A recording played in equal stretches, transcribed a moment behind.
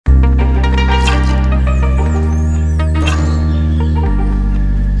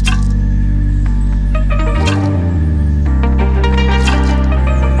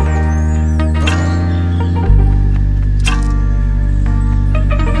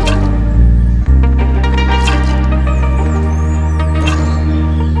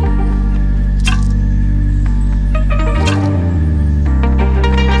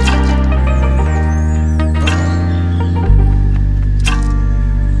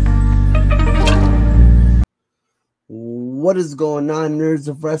What is going on, nerds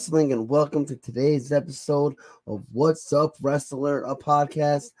of wrestling, and welcome to today's episode of What's Up Wrestler, a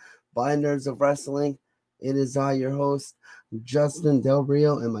podcast by Nerds of Wrestling. It is I, your host, Justin Del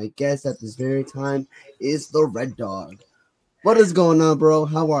Rio, and my guest at this very time is the Red Dawg. What is going on, bro?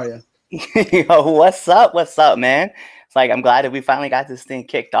 How are you? Yo, what's up? What's up, man? It's like I'm glad that we finally got this thing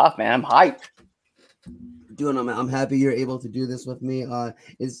kicked off, man. I'm hyped. Dude, I'm happy you're able to do this with me.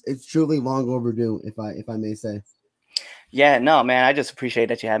 It's truly long overdue, if I may say. Yeah, no, man. I just appreciate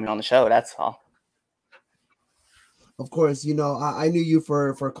that you had me on the show. That's all. Of course, you know, I knew you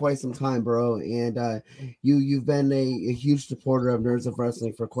for quite some time, bro, and you've been a huge supporter of Nerds of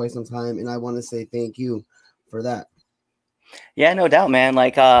Wrestling for quite some time, and I want to say thank you for that. Yeah, no doubt, man.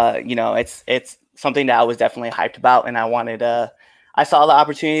 Like, it's something that I was definitely hyped about, and I wanted I saw the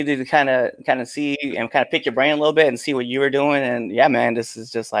opportunity to kind of see and kind of pick your brain a little bit and see what you were doing, and yeah, man, this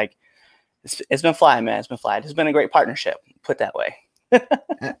is just like it's been flying, man. It's been flying. It's been a great partnership, put that way.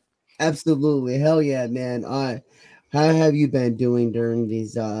 Absolutely, hell yeah, man. How have you been doing during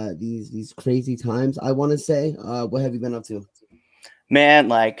these crazy times? I want to say, what have you been up to? Man,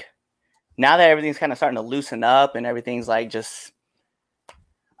 like now that everything's kind of starting to loosen up and everything's like just,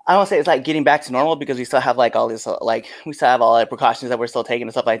 I don't want to say it's like getting back to normal because we still have like all this, we still have all the precautions that we're still taking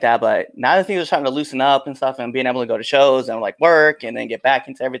and stuff like that. But now that things are starting to loosen up and stuff and being able to go to shows and like work and then get back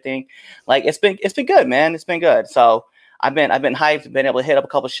into everything, like it's been good, man. It's been good. So I've been hyped, been able to hit up a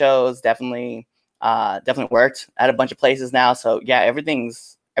couple shows, definitely worked at a bunch of places now. So yeah,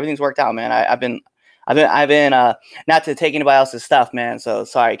 everything's worked out, man. I've been not to take anybody else's stuff, man. So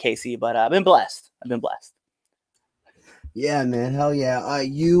sorry, Casey, but I've been blessed. Yeah, man. Hell yeah.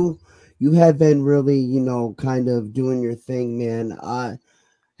 You have been really, you know, kind of doing your thing, man.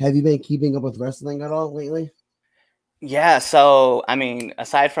 Have you been keeping up with wrestling at all lately? Yeah. So, I mean,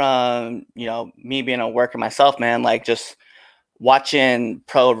 aside from, you know, me being a worker myself, man, like just watching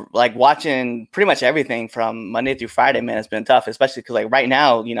pretty much everything from Monday through Friday, man, it's been tough, especially because like right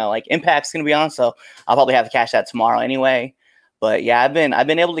now, you know, like Impact's going to be on. So I'll probably have to catch that tomorrow anyway. But yeah, I've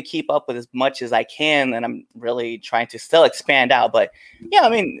been able to keep up with as much as I can, and I'm really trying to still expand out. But yeah, I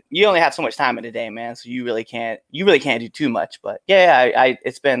mean, you only have so much time in a day, man. So you really can't do too much. But yeah,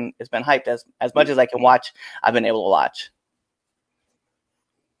 it's been hyped as much as I can watch. I've been able to watch.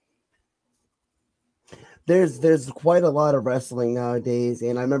 There's quite a lot of wrestling nowadays,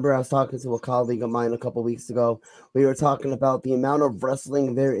 and I remember I was talking to a colleague of mine a couple weeks ago. We were talking about the amount of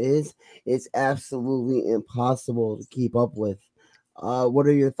wrestling there is. It's absolutely impossible to keep up with. What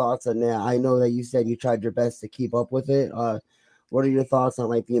are your thoughts on that? I know that you said you tried your best to keep up with it. What are your thoughts on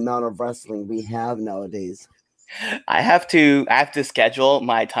like the amount of wrestling we have nowadays? I have to schedule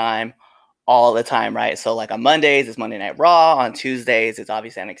my time all the time, right? So like on Mondays, it's Monday Night Raw. On Tuesdays, it's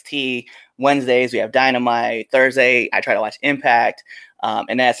obviously NXT. Wednesdays, we have Dynamite. Thursday, I try to watch Impact. And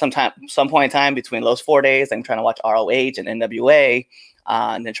then at some point in time between those 4 days, I'm trying to watch ROH and NWA.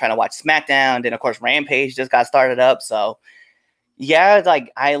 And then trying to watch SmackDown. Then, of course, Rampage just got started up. So yeah, it's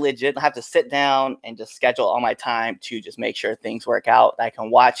like I legit have to sit down and just schedule all my time to just make sure things work out that I can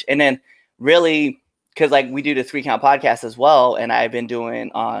watch. And then really, because like we do the 3 Count podcast as well, and I've been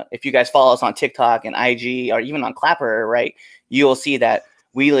doing, if you guys follow us on TikTok and IG or even on Clapper, right, you'll see that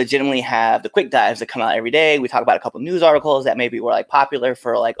we legitimately have the quick dives that come out every day. We talk about a couple of news articles that maybe were like popular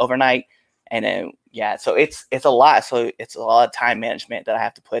for like overnight. And then, yeah, so it's a lot. So it's a lot of time management that I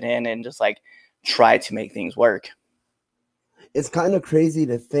have to put in and just like try to make things work. It's kind of crazy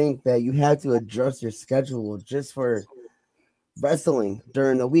to think that you have to adjust your schedule just for wrestling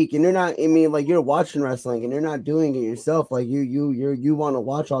during the week, and you're not, I mean, like you're watching wrestling and you're not doing it yourself. Like you want to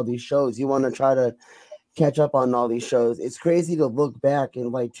watch all these shows, you want to try to catch up on all these shows. It's crazy to look back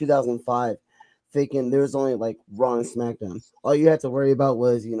in like 2005 thinking there was only like Raw and SmackDown. All you had to worry about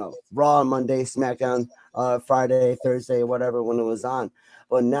was, you know, Raw on Monday, SmackDown Friday, Thursday, whatever, when it was on.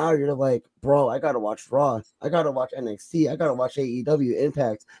 But now you're like, bro, I gotta watch Raw, I gotta watch NXT, I gotta watch AEW,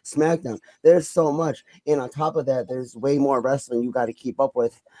 Impact, SmackDown. There's so much, and on top of that, there's way more wrestling you got to keep up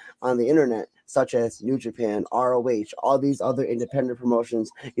with on the internet, such as New Japan, ROH, all these other independent promotions.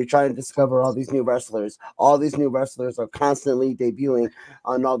 You're trying to discover all these new wrestlers. All these new wrestlers are constantly debuting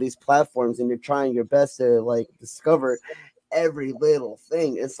on all these platforms, and you're trying your best to like discover every little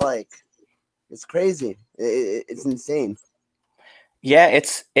thing. It's like, it's crazy. It's insane. Yeah,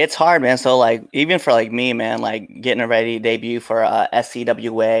 it's hard, man. So like even for like me, man, like getting ready to debut for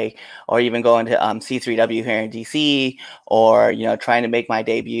SCWA or even going to C3W here in DC, or you know trying to make my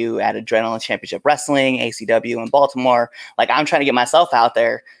debut at Adrenaline Championship Wrestling ACW in Baltimore. Like I'm trying to get myself out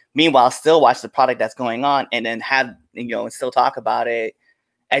there. Meanwhile, still watch the product that's going on, and then have and still talk about it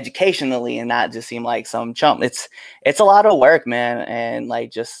educationally and not just seem like some chump. It's a lot of work, man, and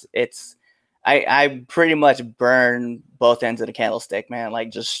like just I pretty much burn both ends of the candlestick, man. Like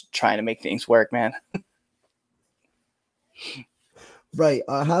just trying to make things work, man. Right.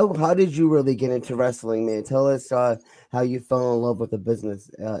 How did you really get into wrestling, man? Tell us how you fell in love with the business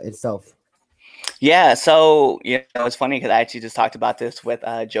itself. Yeah, so it's funny because I actually just talked about this with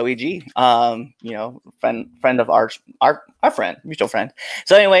Joey G. Friend of our friend, mutual friend.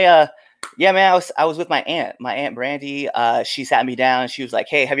 So anyway, yeah, man, I was with my aunt Brandy. She sat me down. She was like,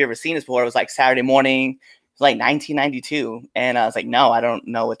 "Hey, have you ever seen this before?" It was like Saturday morning. It was like 1992, and I was like, "No, I don't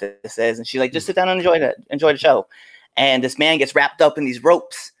know what this is." And she's like, "Just sit down and enjoy the show." And this man gets wrapped up in these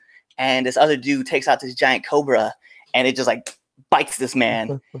ropes, and this other dude takes out this giant cobra, and it just like bites this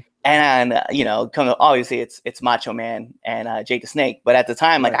man. And obviously it's Macho Man and Jake the Snake, but at the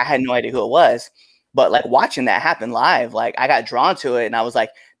time, like, I had no idea who it was. But like watching that happen live, like I got drawn to it, and I was like,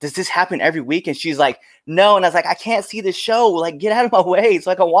 "Does this happen every week?" And she's like, "No," and I was like, "I can't see the show. Like, get out of my way so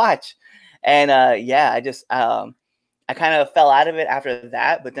I can watch." And yeah, I kind of fell out of it after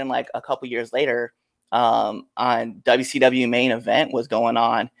that. But then like a couple years later, on WCW Main Event was going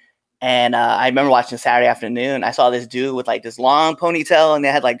on. And I remember watching Saturday afternoon. I saw this dude with like this long ponytail, and they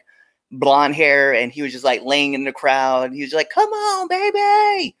had like blonde hair, and he was just like laying in the crowd. He was like, "Come on,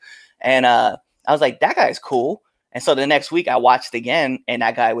 baby!" And I was like, "That guy's cool." And so the next week I watched again, and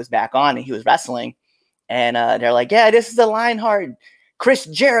that guy was back on, and he was wrestling. And they're like, "Yeah, this is the Lionheart, Chris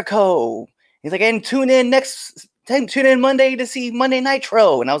Jericho." He's like, "And tune in Monday to see Monday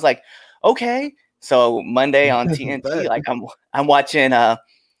Nitro." And I was like, "Okay." So Monday on TNT, like I'm watching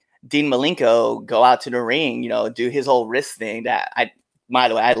Dean Malenko go out to the ring, do his whole wrist thing that by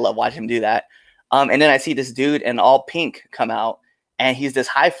the way, I love watching him do that. And then I see this dude in all pink come out, and he's this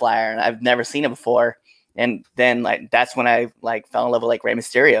high flyer, and I've never seen him before. And then like, that's when I like fell in love with like Rey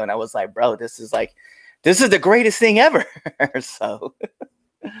Mysterio. And I was like, bro, this is the greatest thing ever. So.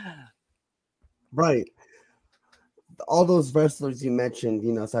 Right. All those wrestlers you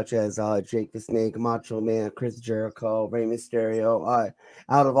mentioned, such as Jake the Snake, Macho Man, Chris Jericho, Rey Mysterio,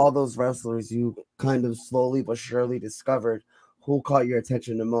 out of all those wrestlers, you kind of slowly but surely discovered who caught your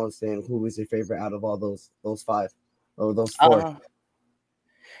attention the most, and who was your favorite out of all those five or those four.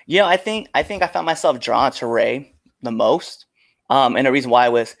 I think I found myself drawn to Rey the most. And the reason why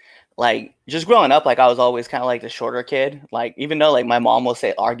was like just growing up, like I was always kind of like the shorter kid. Like even though like my mom will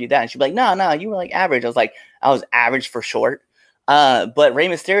argue that, and she'd be like, no, you were like average. I was like, I was average for short. But Rey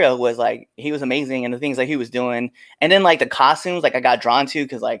Mysterio was like, he was amazing, and the things that he was doing, and then like the costumes, like I got drawn to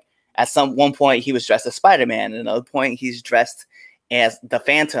because like at one point he was dressed as Spider-Man, and another point he's dressed as the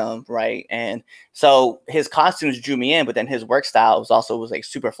Phantom, right? And so his costumes drew me in, but then his work style was like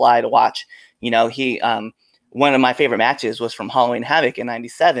super fly to watch. He one of my favorite matches was from Halloween Havoc in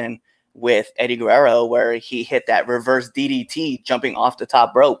 '97 with Eddie Guerrero, where he hit that reverse DDT jumping off the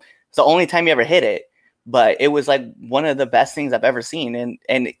top rope. It's the only time he ever hit it, but it was like one of the best things I've ever seen.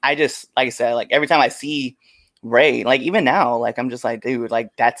 And I just, like I said, like every time I see Rey, like even now, like I'm just like, dude,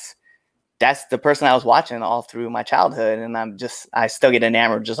 like that's the person I was watching all through my childhood. And I still get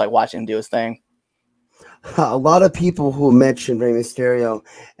enamored just like watching him do his thing. A lot of people who mention Rey Mysterio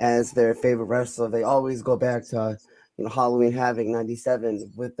as their favorite wrestler, they always go back to Halloween Havoc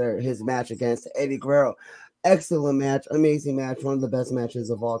 '97 with his match against Eddie Guerrero. Excellent match, amazing match, one of the best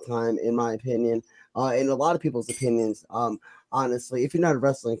matches of all time, in my opinion, in a lot of people's opinions. Honestly, if you're not a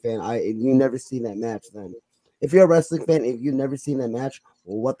wrestling fan, you never seen that match. Then, if you're a wrestling fan, if you've never seen that match,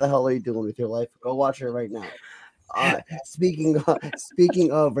 well, what the hell are you doing with your life? Go watch it right now. Speaking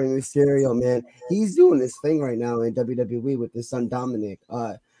of Rey Mysterio, man, he's doing this thing right now in WWE with his son Dominic.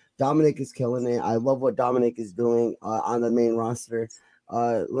 Dominic is killing it. I love what Dominic is doing on the main roster.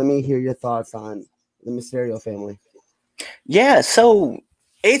 Let me hear your thoughts on the Mysterio family. Yeah, so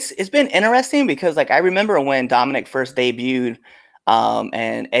it's been interesting because like I remember when Dominic first debuted,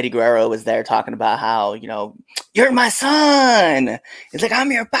 and Eddie Guerrero was there talking about how, you're my son. It's like,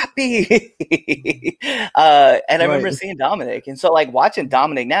 I'm your papi. And I remember seeing Dominic. And so like watching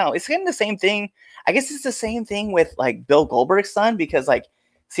Dominic now, it's getting the same thing. I guess it's the same thing with like Bill Goldberg's son, because like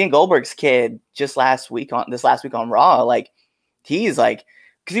seeing Goldberg's kid this last week on Raw, like he's like,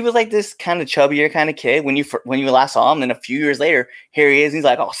 because he was like this kind of chubbier kind of kid when you last saw him. Then a few years later, here he is. He's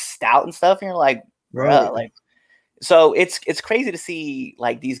like all stout and stuff. And you're like, bruh, like, so it's crazy to see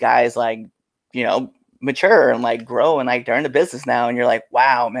like these guys like, mature and like grow and like they're in the business now. And you're like,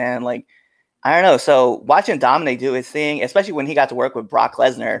 wow, man, like, I don't know. So watching Dominic do his thing, especially when he got to work with Brock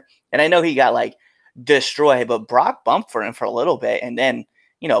Lesnar, and I know he got like destroyed, but Brock bumped for him for a little bit. And then,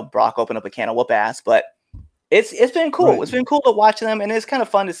 Brock opened up a can of whoop ass. But It's been cool. Right. It's been cool to watch them, and it's kind of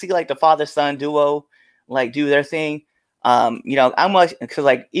fun to see like the father son duo like do their thing. You know, I'm like, because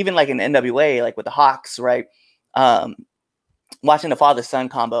like even like in the NWA, like with the Hawks, right? Um, watching the father son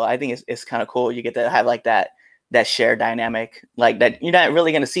combo, I think it's kind of cool. You get to have like that shared dynamic like that you're not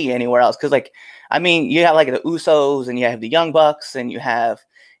really going to see anywhere else. Because like, I mean, you have like the Usos and you have the Young Bucks and you have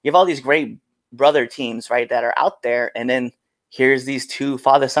all these great brother teams, right, that are out there, and then here's these two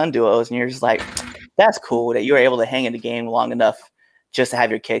father son duos, and you're just like, that's cool that you were able to hang in the game long enough just to have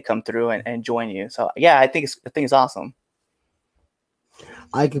your kid come through and join you. So yeah, I think it's awesome.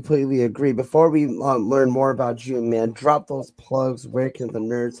 I completely agree. Before we learn more about you, man, drop those plugs. Where can the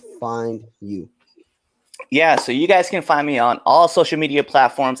nerds find you? Yeah, so you guys can find me on all social media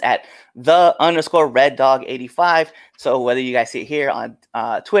platforms at _Red Dawg 85. So whether you guys see it here on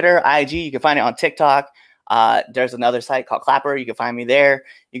Twitter, IG, you can find it on TikTok. There's another site called Clapper. You can find me there.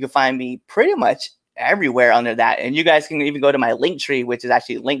 You can find me pretty much everywhere under that. And you guys can even go to my Linktree, which is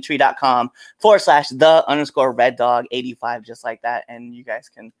actually linktree.com/the_Red Dawg 85, just like that. And you guys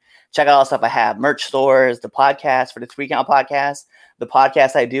can check out all the stuff I have, merch stores, the podcast for the 3 Count podcast, the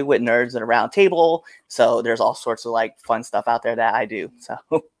podcast I do with nerds at a round table. So there's all sorts of like fun stuff out there that I do. So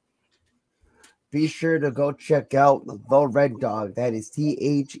be sure to go check out the Red Dawg. That is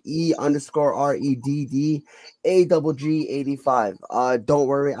THE_REDDAGG85. Don't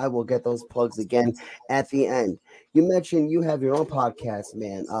worry, I will get those plugs again at the end. You mentioned you have your own podcast,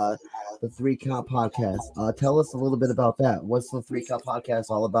 man. The 3 Count podcast. Tell us a little bit about that. What's the 3 Count podcast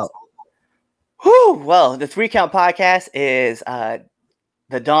all about? Well, the 3 Count podcast is the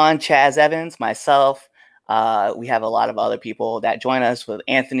Don, Chaz Evans, myself. We have a lot of other people that join us with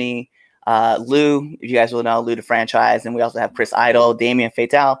Anthony, Lou, if you guys will know, Lou the Franchise, and we also have Chris Idol, Damian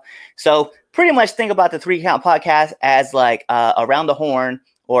Fatal. So pretty much think about the 3 Count podcast as like Around the Horn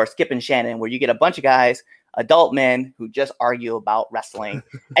or Skip and Shannon, where you get a bunch of guys, adult men, who just argue about wrestling.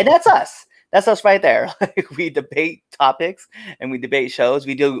 And that's us. That's us right there. We debate topics and we debate shows.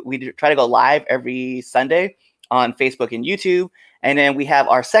 We try to go live every Sunday on Facebook and YouTube. And then we have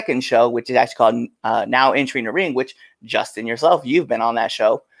our second show, which is actually called Now Entering the Ring, which Justin yourself, you've been on that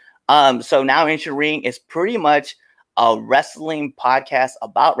show. So Now Entering the Ring is pretty much a wrestling podcast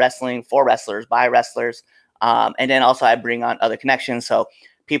about wrestling for wrestlers by wrestlers. And then also I bring on other connections. So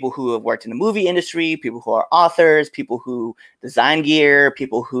people who have worked in the movie industry, people who are authors, people who design gear,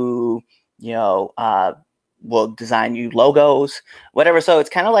 people who, you know, will design you logos, whatever. So it's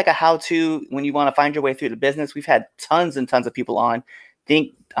kind of like a how-to when you want to find your way through the business. We've had tons and tons of people on. I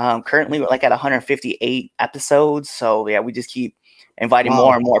think currently we're like at 158 episodes. So yeah, we just keep inviting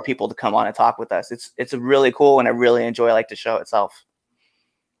more and more people to come on and talk with us. It's really cool, and I really enjoy like the show itself.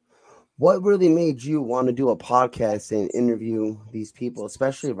 What really made you want to do a podcast and interview these people,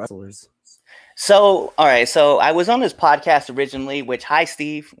 especially wrestlers? So, all right. So I was on this podcast originally, which, hi,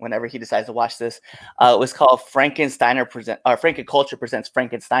 Steve, whenever he decides to watch this, it was called Frankensteiner Franken Culture Presents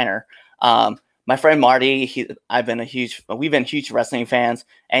Frankensteiner. My friend Marty, we've been huge wrestling fans,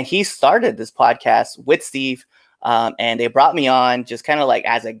 and he started this podcast with Steve. And they brought me on just kind of like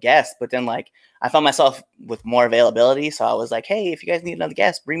as a guest, but then like I found myself with more availability. So I was like, hey, if you guys need another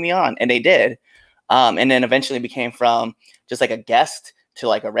guest, bring me on. And they did. And then eventually became from just like a guest to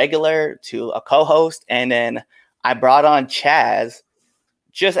like a regular to a co-host. And then I brought on Chaz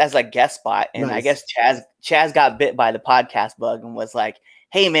just as a guest spot. And nice. I guess Chaz got bit by the podcast bug and was like,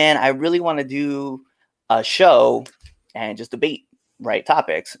 hey man, I really want to do a show and just debate right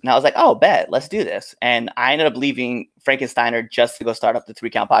topics. And I was like, oh, bet, let's do this. And I ended up leaving Frankensteiner just to go start up the 3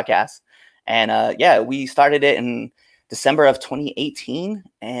 Count podcast. And yeah, we started it in December of 2018,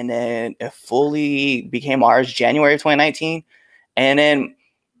 and then it fully became ours January of 2019. And then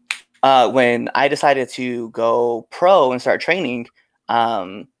when I decided to go pro and start training,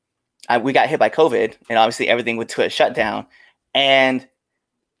 we got hit by COVID, and obviously everything went to a shutdown. And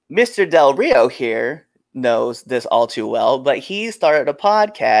Mr. Del Rio here knows this all too well, but he started a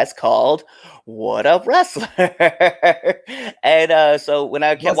podcast called What Up Wrestler. And so when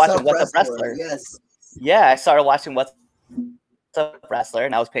I kept watching What's Up Wrestler, yes, yeah, I started watching What's Up Wrestler,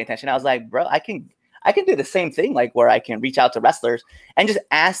 and I was paying attention. I was like, bro, I can do the same thing, like where I can reach out to wrestlers and just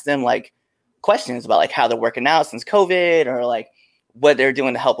ask them like questions about like how they're working out since COVID, or like what they're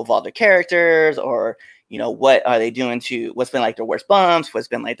doing to help evolve their characters, or you know, what are they doing what's been like their worst bumps, what's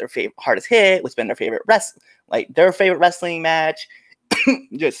been like their favorite hardest hit, what's been their favorite their favorite wrestling match.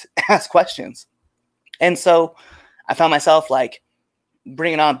 Just ask questions. And so I found myself like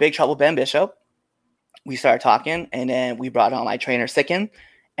bringing on Big Trouble Ben Bishop. We started talking, and then we brought on my trainer Sicken,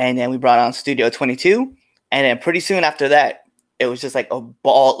 and then we brought on Studio 22. And then pretty soon after that, it was just like a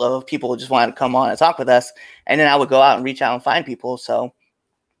ball of people who just wanted to come on and talk with us. And then I would go out and reach out and find people. So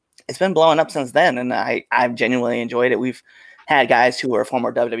it's been blowing up since then. And I've genuinely enjoyed it. We've had guys who are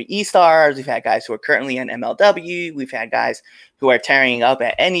former WWE stars. We've had guys who are currently in MLW. We've had guys who are tearing up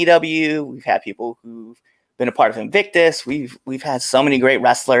at NEW. We've had people who've been a part of Invictus. We've had so many great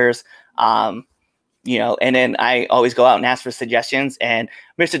wrestlers. You know, and then I always go out and ask for suggestions. And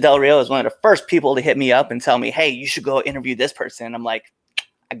Mr. Del Rio is one of the first people to hit me up and tell me, hey, you should go interview this person. I'm like,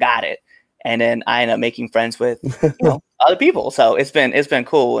 I got it. And then I end up making friends with, you know, other people. So it's been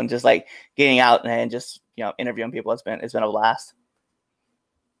cool. And just like getting out and just, you know, interviewing people. It's been a blast.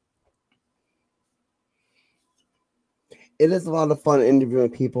 It is a lot of fun interviewing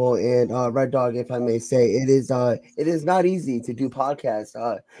people, and Red Dawg, if I may say, it is not easy to do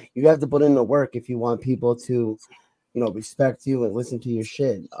podcasts. You have to put in the work if you want people to, you know, respect you and listen to your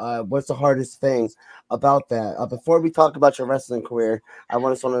shit. What's the hardest thing about that? Before we talk about your wrestling career, I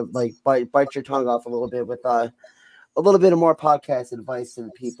want to like bite your tongue off a little bit with a little bit of more podcast advice to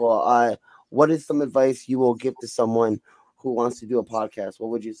the people. What is some advice you will give to someone who wants to do a podcast?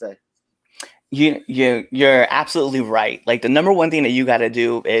 What would you say? You're absolutely right. Like the number one thing that you got to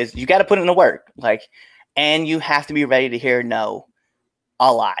do is you got to put in the work, like, and you have to be ready to hear no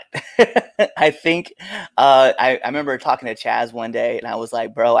a lot. I think I remember talking to Chaz one day and I was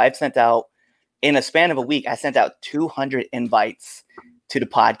like, bro, I've sent out in a span of a week, I sent out 200 invites to the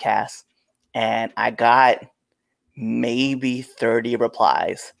podcast and I got maybe 30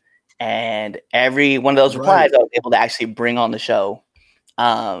 replies, and every one of those replies I was able to actually bring on the show.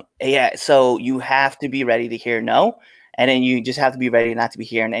 Yeah, so you have to be ready to hear no, and then you just have to be ready not to be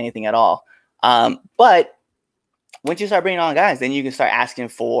hearing anything at all. But once you start bringing on guys, then you can start asking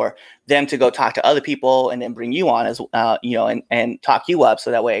for them to go talk to other people and then bring you on as you know, and talk you up.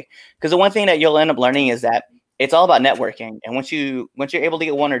 So that way, because the one thing that you'll end up learning is that it's all about networking. And once you're able to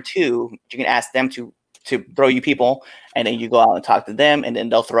get one or two, you can ask them to throw you people, and then you go out and talk to them, and then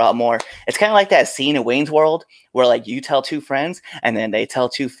they'll throw out more. It's kind of like that scene in Wayne's World where like you tell two friends, and then they tell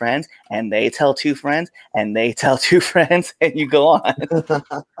two friends, and they tell two friends, and they tell two friends, and you go on.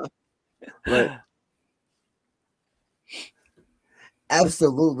 Right.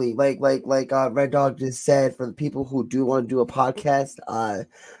 Absolutely. Like Red Dawg just said, for the people who do want to do a podcast,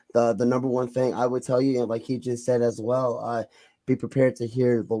 the number one thing I would tell you, and like he just said as well, be prepared to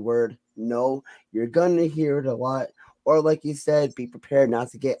hear the word no. You're gonna hear it a lot, or like you said, be prepared not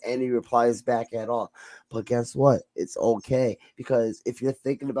to get any replies back at all. But guess what? It's okay, because if you're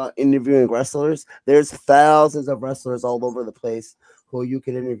thinking about interviewing wrestlers, there's thousands of wrestlers all over the place who you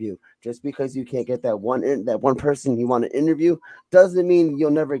can interview. Just because you can't get that one person you want to interview doesn't mean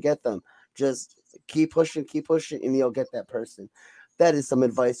you'll never get them. Just keep pushing, and you'll get that person. That is some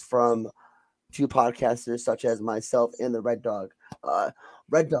advice from two podcasters such as myself and the Red Dawg.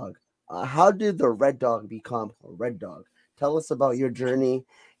 Red Dawg, how did the Red Dawg become Red Dawg? Tell us about your journey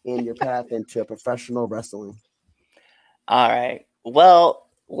and your path into professional wrestling. All right. Well,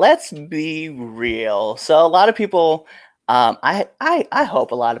 let's be real. So a lot of people, I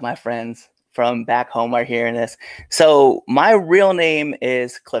hope a lot of my friends from back home are hearing this. So my real name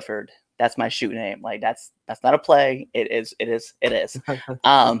is Clifford. That's my shoot name. Like that's not a play. It is.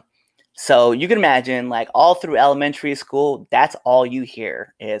 So you can imagine, like, all through elementary school, that's all you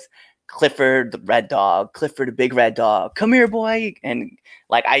hear is Clifford the Red Dawg, Clifford the Big Red Dawg, come here, boy. And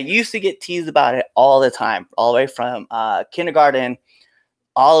like I used to get teased about it all the time, all the way from kindergarten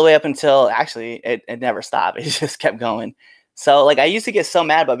all the way up until actually it never stopped. It just kept going. So like I used to get so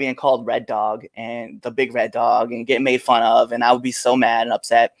mad about being called Red Dawg and the Big Red Dawg and getting made fun of, and I would be so mad and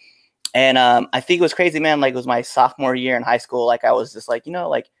upset. And I think it was crazy, man. Like it was my sophomore year in high school. Like I was just like, you know,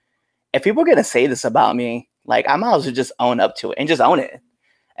 like if people are going to say this about me, like I might as well just own up to it and just own it.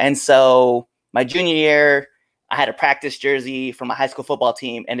 And so my junior year, I had a practice jersey for my high school football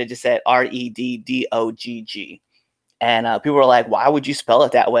team, and it just said REDDOGG. And people were like, why would you spell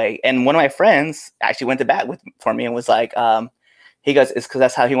it that way? And one of my friends actually went to bat for me and was like, he goes, it's because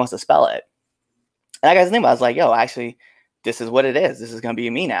that's how he wants to spell it. And I got his name. I was like, yo, actually, this is what it is. This is going to be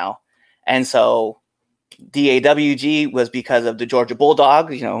me now. And so DAWG was because of the Georgia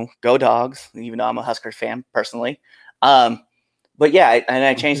Bulldogs, you know, go Dogs, even though I'm a Huskers fan personally. But yeah, and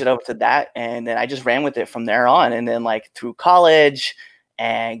I changed it over to that, and then I just ran with it from there on. And then like through college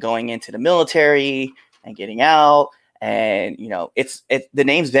and going into the military and getting out, and you know, the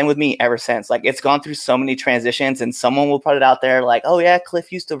name's been with me ever since. Like it's gone through so many transitions, and someone will put it out there like, oh yeah,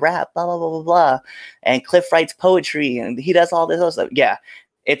 Cliff used to rap, blah blah blah blah blah, and Cliff writes poetry and he does all this other stuff. Yeah,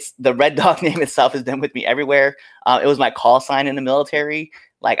 it's the Red Dawg name itself has been with me everywhere. It was my call sign in the military.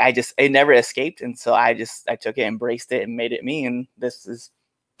 Like it never escaped. And so I took it, embraced it, and made it me. And this is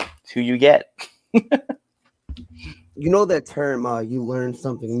who you get. You know that term, you learn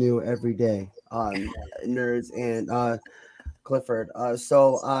something new every day, nerds and Clifford.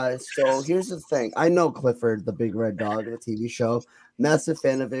 So here's the thing. I know Clifford, the Big Red Dog, the TV show. Massive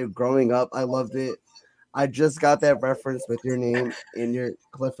fan of it. Growing up, I loved it. I just got that reference with your name in your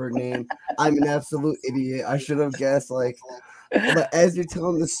Clifford name. I'm an absolute idiot. I should have guessed. But as you're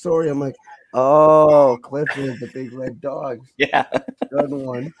telling the story, I'm like, oh, Clifford, the Big Red Dog. Yeah. Good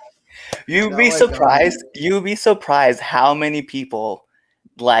one. You'd be surprised. You'd be surprised how many people,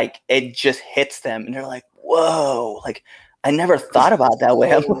 like, it just hits them and they're like, whoa, like, I never thought about that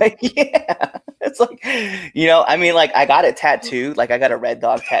way. I'm like, yeah. It's like, I mean, like, I got it tattooed. Like, I got a Red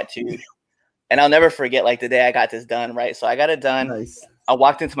Dawg tattooed. And I'll never forget, like, the day I got this done, right? So I got it done. Nice. I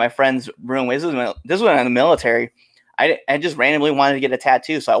walked into my friend's room. This was when in the military. I just randomly wanted to get a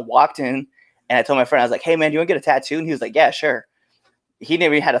tattoo. So I walked in and I told my friend, I was like, hey, man, do you want to get a tattoo? And he was like, yeah, sure. He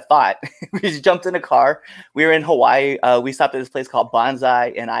never even had a thought. We just jumped in a car. We were in Hawaii. We stopped at this place called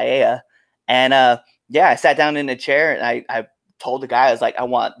Bonsai in Aiea. And I sat down in a chair and I told the guy, I was like, I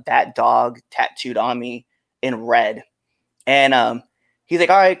want that dog tattooed on me in red. And he's like,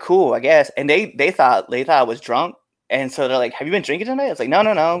 all right, cool, I guess. And they thought I was drunk. And so they're like, have you been drinking tonight? I was like, no,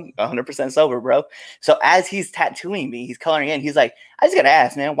 100% sober, bro. So as he's tattooing me, he's coloring in. He's like, I just got to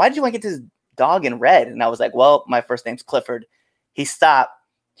ask, man, why did you want to get this dog in red? And I was like, well, my first name's Clifford. He stopped.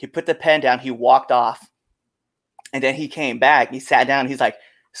 He put the pen down. He walked off. And then he came back. He sat down. He's like,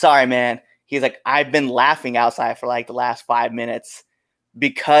 sorry, man. He's like, I've been laughing outside for like the last 5 minutes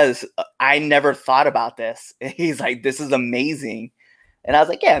because I never thought about this. And he's like, this is amazing. And I was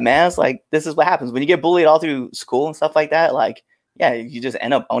like, yeah, man, it's like, this is what happens when you get bullied all through school and stuff like that. Like, yeah, you just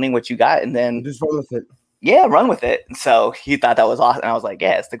end up owning what you got and then just run with it. Yeah, run with it. And so he thought that was awesome. And I was like,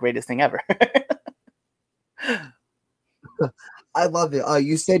 yeah, it's the greatest thing ever. I love it.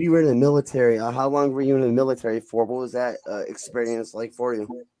 You said you were in the military. How long were you in the military for? What was that experience like for you?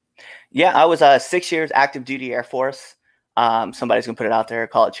 Yeah, I was 6 years active duty Air Force. Somebody's gonna put it out there,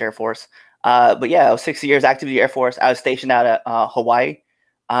 call it Chair Force. But yeah, I was 6 years active duty Air Force. I was stationed out at Hawaii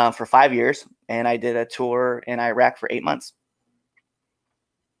for 5 years, and I did a tour in Iraq for 8 months.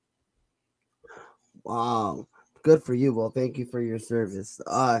 Wow, good for you. Well, thank you for your service.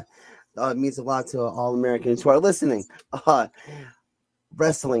 It means a lot to all Americans who are listening.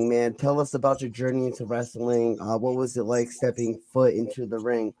 Wrestling, man. Tell us about your journey into wrestling. What was it like stepping foot into the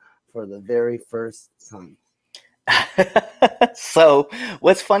ring for the very first time? So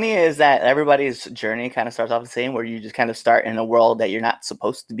what's funny is that everybody's journey kind of starts off the same, where you just kind of start in a world that you're not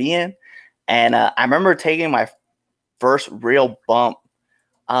supposed to be in. And I remember taking my first real bump.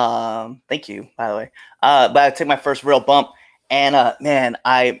 Thank you, by the way. But I took my first real bump. And man,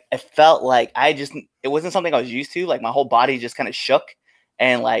 I felt like it wasn't something I was used to. Like my whole body just kind of shook.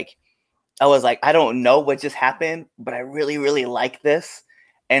 And like, I was like, I don't know what just happened, but I really, really like this.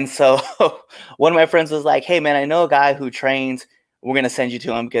 And so one of my friends was like, hey man, I know a guy who trains. We're going to send you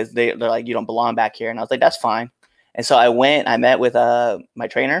to him because they're like, you don't belong back here. And I was like, that's fine. And so I met with my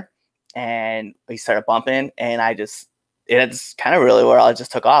trainer and we started bumping, and it's kind of really where I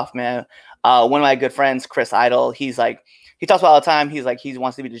just took off, man. One of my good friends, Chris Idol, he talks about all the time. He's like, he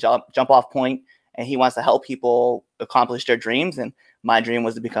wants to be the jump off point, and he wants to help people accomplish their dreams. And my dream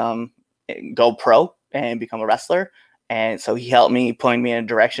was to go pro and become a wrestler. And so he helped me, pointing me in a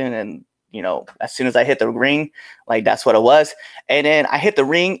direction. And, as soon as I hit the ring, like that's what it was. And then I hit the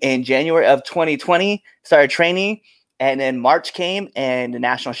ring in January of 2020, started training. And then March came and the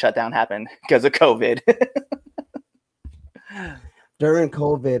national shutdown happened because of COVID. During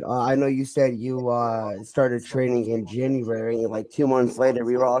COVID, I know you said you started training in January, and like 2 months later,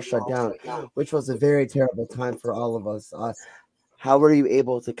 we were all shut down, which was a very terrible time for all of us. How were you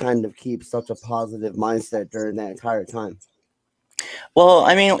able to kind of keep such a positive mindset during that entire time? Well,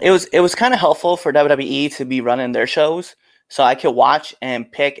 I mean, it was kind of helpful for WWE to be running their shows, so I could watch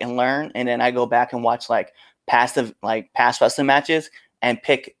and pick and learn, and then I go back and watch like past wrestling matches and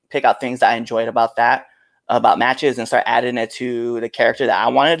pick out things that I enjoyed about matches and start adding it to the character that I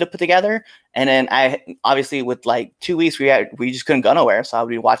wanted to put together. And then I obviously with like 2 weeks we just couldn't go nowhere, so I would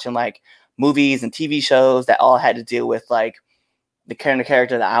be watching like movies and TV shows that all had to deal with like the kind of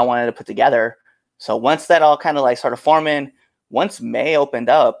character that I wanted to put together. So once that all kind of like started forming, once May opened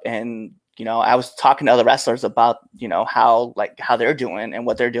up, and I was talking to other wrestlers about how they're doing and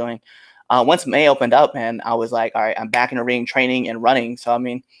what they're doing. Once May opened up, man, I was like, all right, I'm back in the ring training and running. So I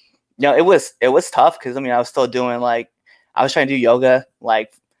mean, it was tough because I was still doing like I was trying to do yoga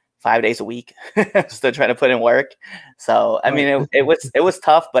like 5 days a week, still trying to put in work. So I mean, Right. it was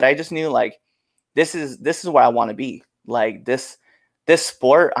tough, but I just knew like this is where I want to be. Like this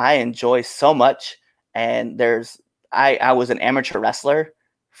sport I enjoy so much, and I was an amateur wrestler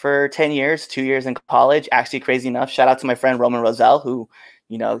for 10 years, 2 years in college. Actually, crazy enough, shout out to my friend Roman Roselle, who,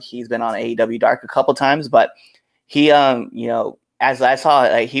 he's been on AEW Dark a couple times, but he, as I saw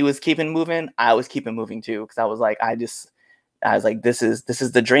like he was keeping moving, I was keeping moving too. Cause I was like, this is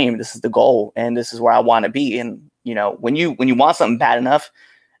the dream, this is the goal, and this is where I want to be. And, when you want something bad enough,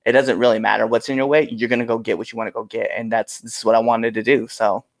 it doesn't really matter what's in your way. You're going to go get what you want to go get. And this is what I wanted to do.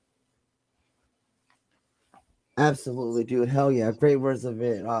 So. Absolutely, dude. Hell yeah. Great words of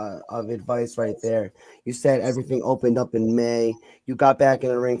advice right there. You said everything opened up in May. You got back in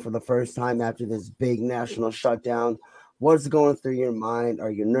the ring for the first time after this big national shutdown. What's going through your mind? Are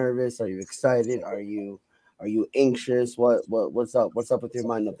you nervous? Are you excited? Are you anxious? What's up? What's up with your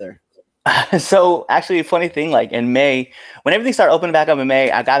mind up there? So actually, a funny thing, like in May, when everything started opening back up in May,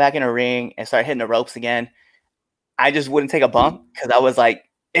 I got back in a ring and started hitting the ropes again. I just wouldn't take a bump because I was like,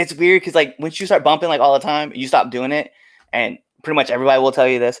 it's weird because like once you start bumping like all the time, you stop doing it, and pretty much everybody will tell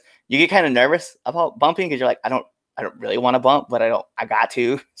you this. You get kind of nervous about bumping because you're like, I don't really want to bump, but I got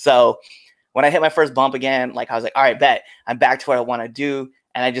to. So when I hit my first bump again, like I was like, all right, bet I'm back to what I want to do,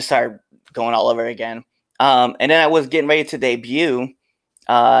 and I just started going all over again. And then I was getting ready to debut.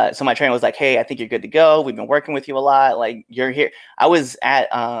 So my trainer was like, hey, I think you're good to go. We've been working with you a lot. Like you're here. I was at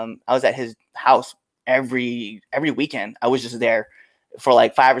his house every weekend. I was just there for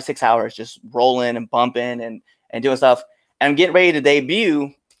like 5 or 6 hours, just rolling and bumping and doing stuff. And I'm getting ready to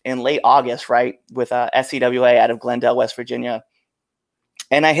debut in late August, right, with SCWA out of Glendale, West Virginia.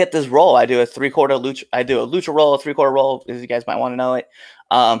 And I hit this roll. I do a 3/4 lucha. I do a lucha roll, a 3/4 roll, as you guys might want to know it.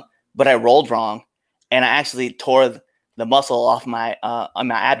 But I rolled wrong, and I actually tore the muscle off my on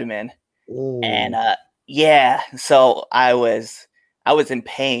my abdomen. Ooh. And yeah, so I was in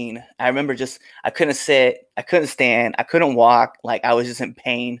pain. I remember I couldn't sit, I couldn't stand, I couldn't walk. Like I was just in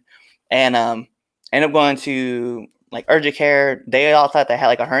pain, and ended up going to like urgent care. They all thought that I had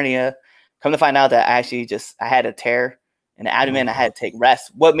like a hernia. Come to find out that I had a tear in the abdomen. I had to take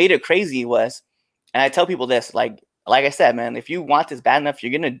rest. What made it crazy was, and I tell people this, like I said, man, if you want this bad enough,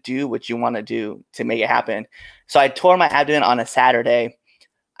 you're gonna do what you want to do to make it happen. So I tore my abdomen on a Saturday.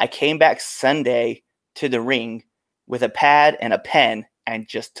 I came back Sunday to the ring with a pad and a pen and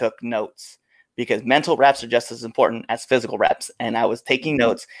just took notes, because mental reps are just as important as physical reps. And I was taking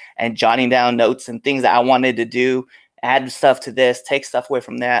notes and jotting down notes and things that I wanted to do, add stuff to this, take stuff away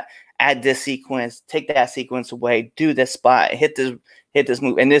from that, add this sequence, take that sequence away, do this spot, hit this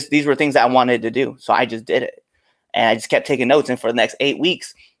move. And these were things that I wanted to do. So I just did it. And I just kept taking notes. And for the next 8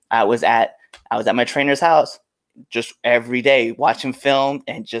 weeks, I was at my trainer's house just every day watching film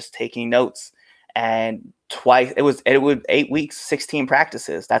and just taking notes. And twice it would 8 weeks, 16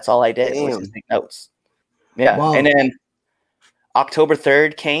 practices. That's all I did. Was just take notes. Yeah. Wow. And then October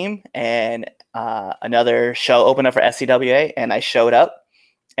 3rd came, and another show opened up for SCWA, and I showed up,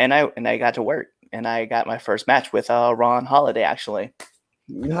 and I got to work, and I got my first match with Ron Holiday, actually.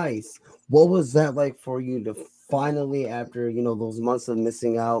 Nice. What was that like for you to finally, after those months of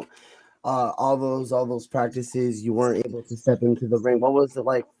missing out, all those practices, you weren't able to step into the ring? What was it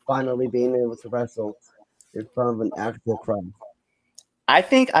like finally being able to wrestle in front of an actual crowd? I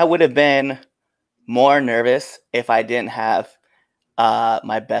think I would have been more nervous if I didn't have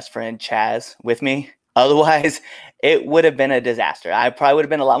my best friend Chaz with me. Otherwise, it would have been a disaster. I probably would have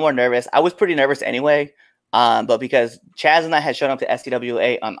been a lot more nervous. I was pretty nervous anyway. But because Chaz and I had shown up to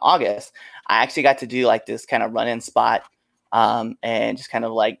SCWA on August, I actually got to do like this kind of run-in spot, and just kind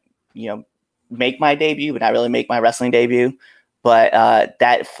of like, make my debut, but not really make my wrestling debut. But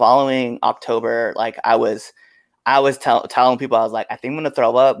that following October, like I was telling people, I was like, I think I'm gonna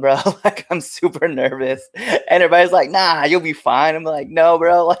throw up, bro. Like I'm super nervous, and everybody's like, nah, you'll be fine. I'm like, no,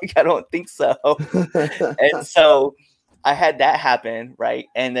 bro, like I don't think so. And so I had that happen, right?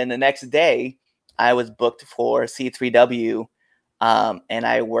 And then the next day, I was booked for C3W, and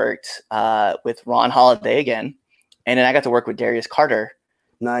I worked with Ron Holiday again, and then I got to work with Darius Carter.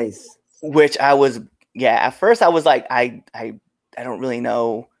 Nice. Which at first I was like, I don't really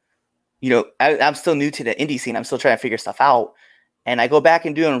know, I'm still new to the indie scene. I'm still trying to figure stuff out. And I go back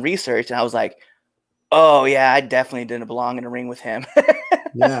and doing research, and I was like, oh yeah, I definitely didn't belong in a ring with him.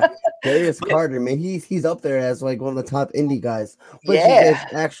 Yeah, Darius Carter, man, he's up there as like one of the top indie guys. Which is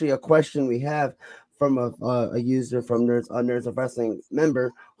actually a question we have from a user from Nerds of Wrestling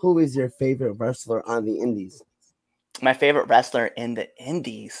member. Who is your favorite wrestler on the indies? My favorite wrestler in the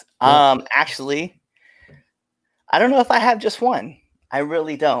indies. Yeah. Actually, I don't know if I have just one. I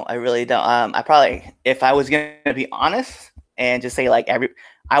really don't. I really don't. I probably, if I was gonna be honest and just say like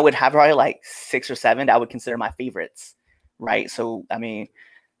I would have probably like 6 or 7 that I would consider my favorites, right? So I mean,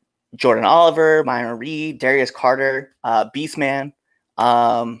 Jordan Oliver, Myron Reed, Darius Carter, Beastman.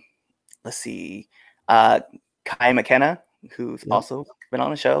 Let's see, Kai McKenna, who's also been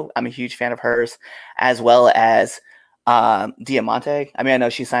on the show. I'm a huge fan of hers, as well as Diamante. I mean, I know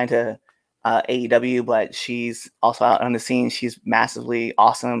she signed to AEW, but she's also out on the scene. She's massively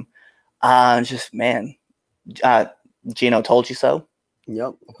awesome. Just man, Gino told you so.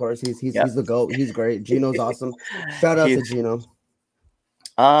 Yep, of course he's the GOAT. He's great. Gino's awesome. Shout out to Gino.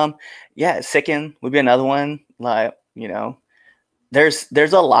 Yeah, Sicken would be another one. Like, there's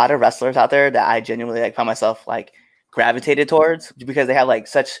a lot of wrestlers out there that I genuinely like found myself like gravitated towards because they have like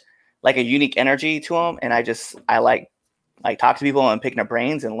such like a unique energy to them, and I like talk to people and picking their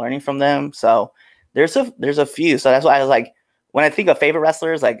brains and learning from them. So there's a few. So that's why I was like, when I think of favorite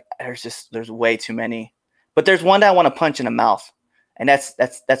wrestlers, like there's way too many. But there's one that I want to punch in the mouth, and that's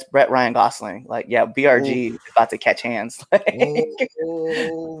Brett Ryan Gosling. Like, yeah, BRG is about to catch hands.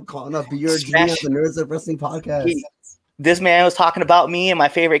 Calling up BRG on the Nerds of Wrestling podcast. This man was talking about me and my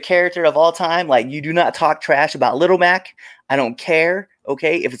favorite character of all time. Like, you do not talk trash about Little Mac. I don't care.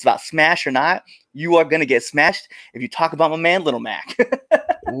 Okay, if it's about Smash or not, you are gonna get smashed if you talk about my man Little Mac.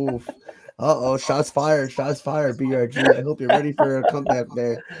 Oof. Uh-oh, shots fired, BRG. I hope you're ready for a comeback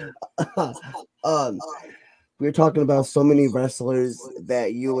there. We're talking about so many wrestlers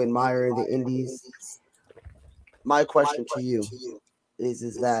that you admire in the indies. My question to you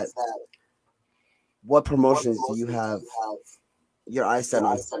is that what promotions do you have your eyes set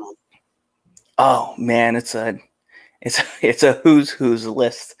on? Oh man, it's a who's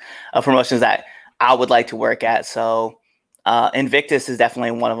list of promotions that I would like to work at. So Invictus is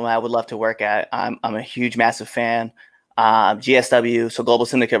definitely one of them I would love to work at. I'm a huge, massive fan. GSW, so Global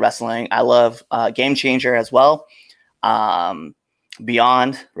Syndicate Wrestling. I love Game Changer as well. Beyond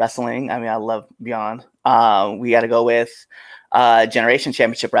Wrestling. I mean, I love Beyond. We got to go with Generation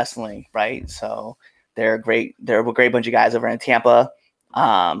Championship Wrestling, right? So they're great. They're a great bunch of guys over in Tampa.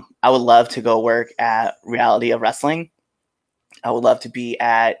 I would love to go work at Reality of Wrestling. I would love to be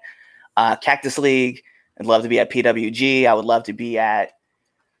at Cactus League. I'd love to be at PWG. I would love to be at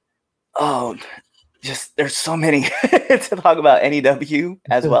there's so many to talk about. NEW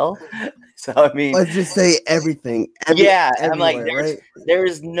as well. So I mean, let's just say everything. I'm like, there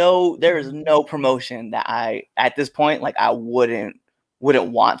is no promotion that I at this point like I wouldn't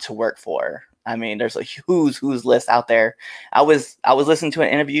want to work for. I mean, there's a who's list out there. I was listening to an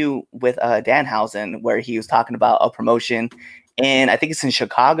interview with Danhausen where he was talking about a promotion, and I think it's in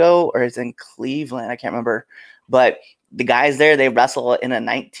Chicago or it's in Cleveland. I can't remember, but the guys there, they wrestle in a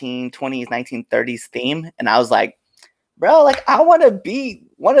 1920s, 1930s theme, and I was like, bro, like I want to be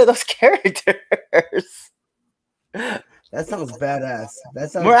one of those characters. That sounds badass.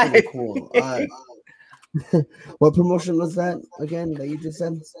 That sounds pretty cool. What promotion was that again that you just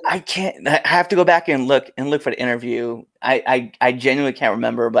said? I have to go back and look for the interview. I genuinely can't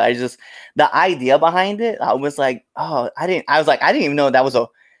remember, but the idea behind it, I was like, I didn't even know that was a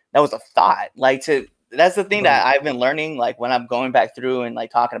thought. Like that's the thing that I've been learning, like when I'm going back through and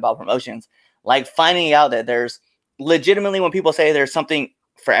like talking about promotions, like finding out that there's legitimately, when people say there's something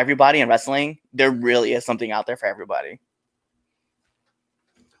for everybody in wrestling, there really is something out there for everybody.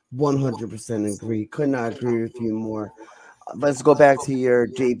 100% agree. Could not agree with you more. Let's go back to your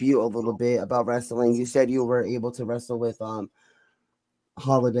debut a little bit about wrestling. You said you were able to wrestle with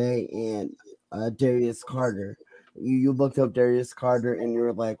Holiday and Darius Carter. You looked up Darius Carter and you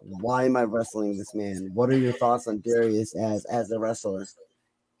were like, why am I wrestling this man? What are your thoughts on Darius as a wrestler?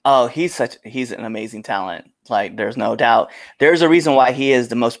 Oh, he's an amazing talent. Like, there's no doubt. There's a reason why he is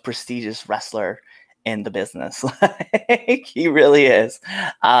the most prestigious wrestler in the business. Like, he really is.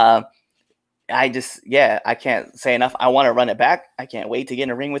 I can't say enough. I want to run it back. I can't wait to get in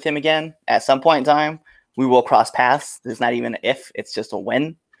a ring with him again. At some point in time, we will cross paths. There's not even an if, it's just a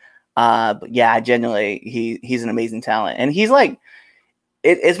when. But yeah, genuinely, he's an amazing talent. And he's like,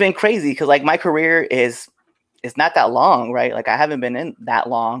 it's been crazy because like my career is not that long, right? Like I haven't been in that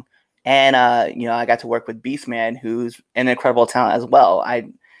long. And I got to work with Beastman, who's an incredible talent as well.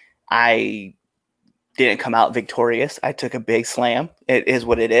 I didn't come out victorious. I took a big slam. It is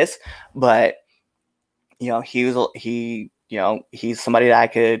what it is. But he's somebody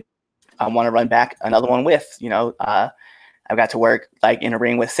that I want to run back another one with. I've got to work like in a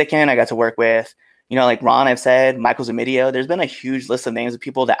ring with Sicken. I got to work with, like Ron, I've said, Michael Zamidio. There's been a huge list of names of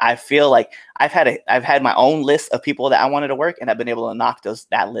people that I feel like I've had my own list of people that I wanted to work, and I've been able to knock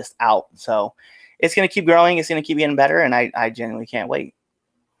that list out. So it's going to keep growing. It's going to keep getting better. And I genuinely can't wait.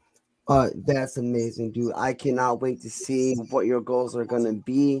 That's amazing, dude. I cannot wait to see what your goals are gonna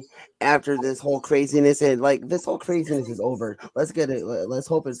be after this whole craziness. And like this whole craziness is over. Let's get it. Let's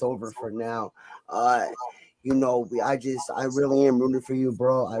hope it's over for now. Uh, I really am rooting for you,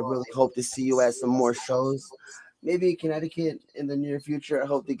 bro. I really hope to see you at some more shows, maybe in Connecticut in the near future. I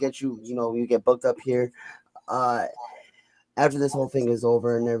hope to get you. You get booked up here. Uh, After this whole thing is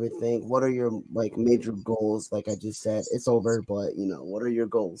over and everything, what are your like major goals? Like I just said, it's over, but what are your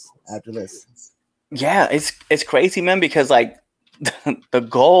goals after this? Yeah, it's crazy, man, because like the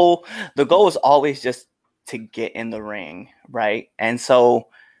goal is always just to get in the ring, right? And so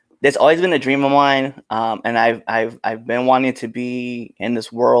there's always been a dream of mine, and I've been wanting to be in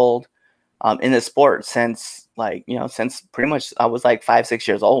this world, in this sport since since pretty much I was like 5-6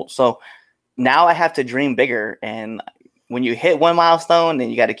 years old. So now I have to dream bigger, and when you hit one milestone, then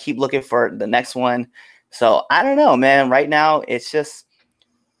you got to keep looking for the next one. So I don't know, man. Right now, it's just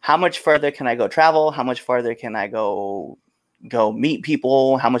how much further can I go travel? How much further can I go meet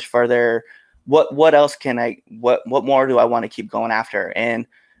people? How much further? What else can what more do I want to keep going after? And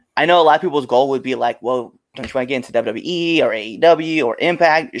I know a lot of people's goal would be like, well, don't you want to get into WWE or AEW or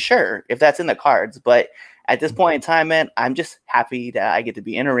Impact? Sure, if that's in the cards. But at this point in time, man, I'm just happy that I get to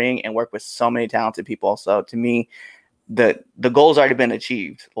be in a ring and work with so many talented people. So to me, the goal's already been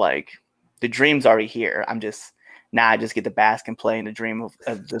achieved. Like the dream's already here. I just get to bask and play in the dream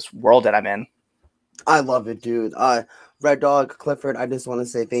of this world that I'm in. I love it, dude. Red Dawg, Clifford, I just want to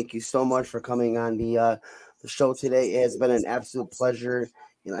say thank you so much for coming on the show today. It has been an absolute pleasure,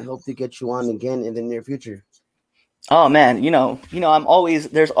 and I hope to get you on again in the near future. Oh man,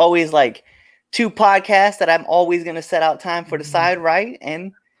 there's always like 2 podcasts that I'm always gonna set out time for the side, right?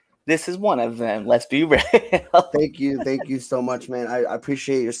 And this is one of them. Let's be real. Thank you so much, man. I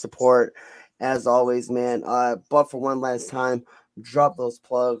appreciate your support as always, man. But for one last time, drop those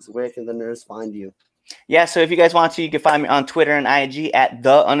plugs. Where can the nerds find you? Yeah, so if you guys want to, you can find me on Twitter and IG at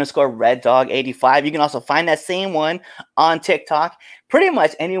 _Red Dawg 85. You can also find that same one on TikTok. Pretty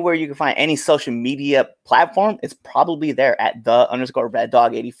much anywhere you can find any social media platform, it's probably there at _Red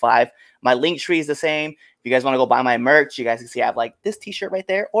Dawg 85. My link tree is the same. If you guys want to go buy my merch, you guys can see I have like this t-shirt right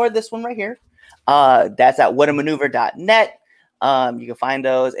there or this one right here. That's at whatamaneuver.net. You can find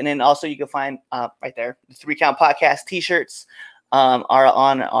those. And then also you can find right there, the 3 Count Podcast t-shirts are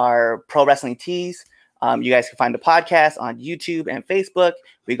on our Pro Wrestling Tees. You guys can find the podcast on YouTube and Facebook.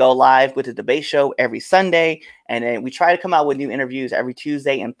 We go live with the debate show every Sunday, and then we try to come out with new interviews every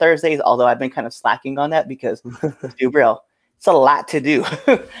Tuesday and Thursdays, although I've been kind of slacking on that because, dude, real, it's a lot to do.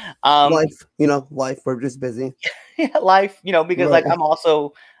 Life, we're just busy. Yeah, life, because Right. like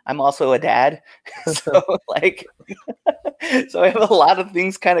I'm also a dad. So like so I have a lot of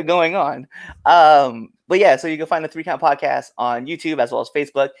things kind of going on. But yeah, so you can find the 3 Count Podcast on YouTube as well as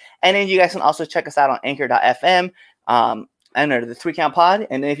Facebook. And then you guys can also check us out on anchor.fm under the 3 Count Pod.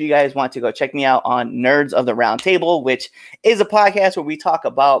 And then if you guys want to go check me out on Nerds of the Round Table, which is a podcast where we talk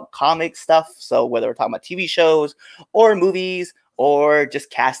about comic stuff. So whether we're talking about TV shows or movies or just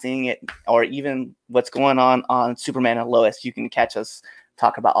casting it or even what's going on Superman and Lois, you can catch us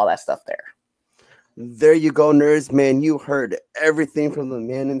talk about all that stuff there. There you go, nerds, man. You heard everything from the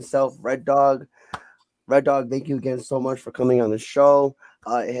man himself, Red Dawg. Red Dawg, thank you again so much for coming on the show.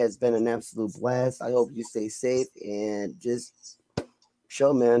 It has been an absolute blast. I hope you stay safe and just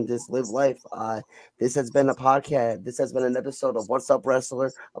chill, man. Just live life. This has been a podcast. This has been an episode of What's Up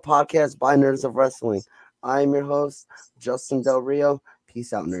Wrestler, a podcast by Nerds of Wrestling. I'm your host, Justin Del Rio.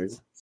 Peace out, nerds.